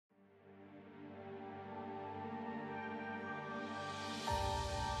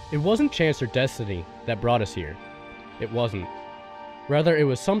It wasn't chance or destiny that brought us here. It wasn't. Rather, it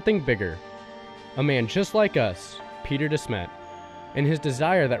was something bigger. A man just like us, Peter de Smet, and his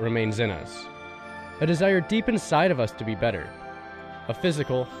desire that remains in us. A desire deep inside of us to be better. A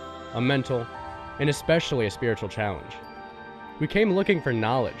physical, a mental, and especially a spiritual challenge. We came looking for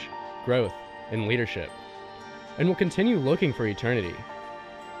knowledge, growth, and leadership, and will continue looking for eternity.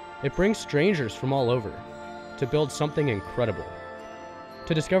 It brings strangers from all over to build something incredible,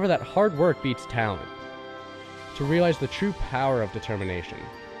 to discover that hard work beats talent, to realize the true power of determination.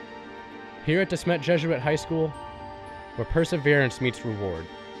 Here at the Smet Jesuit High School, where perseverance meets reward,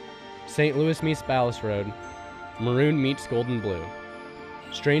 St. Louis meets Ballast Road, maroon meets golden blue,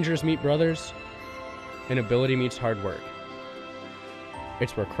 strangers meet brothers, and ability meets hard work.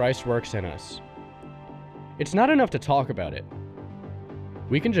 It's where Christ works in us. It's not enough to talk about it.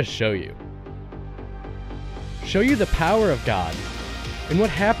 We can just show you. Show you the power of God and what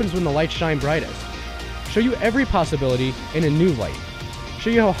happens when the lights shine brightest. Show you every possibility in a new light. Show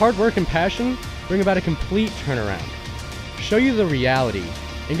you how hard work and passion bring about a complete turnaround. Show you the reality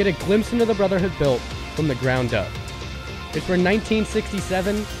and get a glimpse into the brotherhood built from the ground up. It's where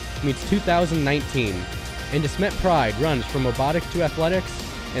 1967 meets 2019, and de Smet pride runs from robotics to athletics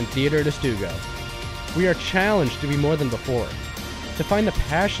and theater to Stugo. We are challenged to be more than before, to find the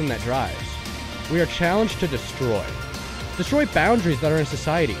passion that drives. We are challenged to destroy boundaries that are in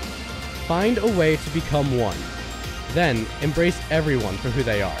society, find a way to become one, then embrace everyone for who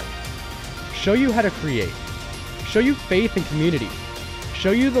they are. Show you how to create, show you faith and community,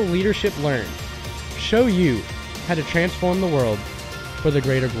 show you the leadership learned, show you how to transform the world for the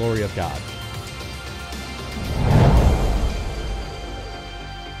greater glory of God.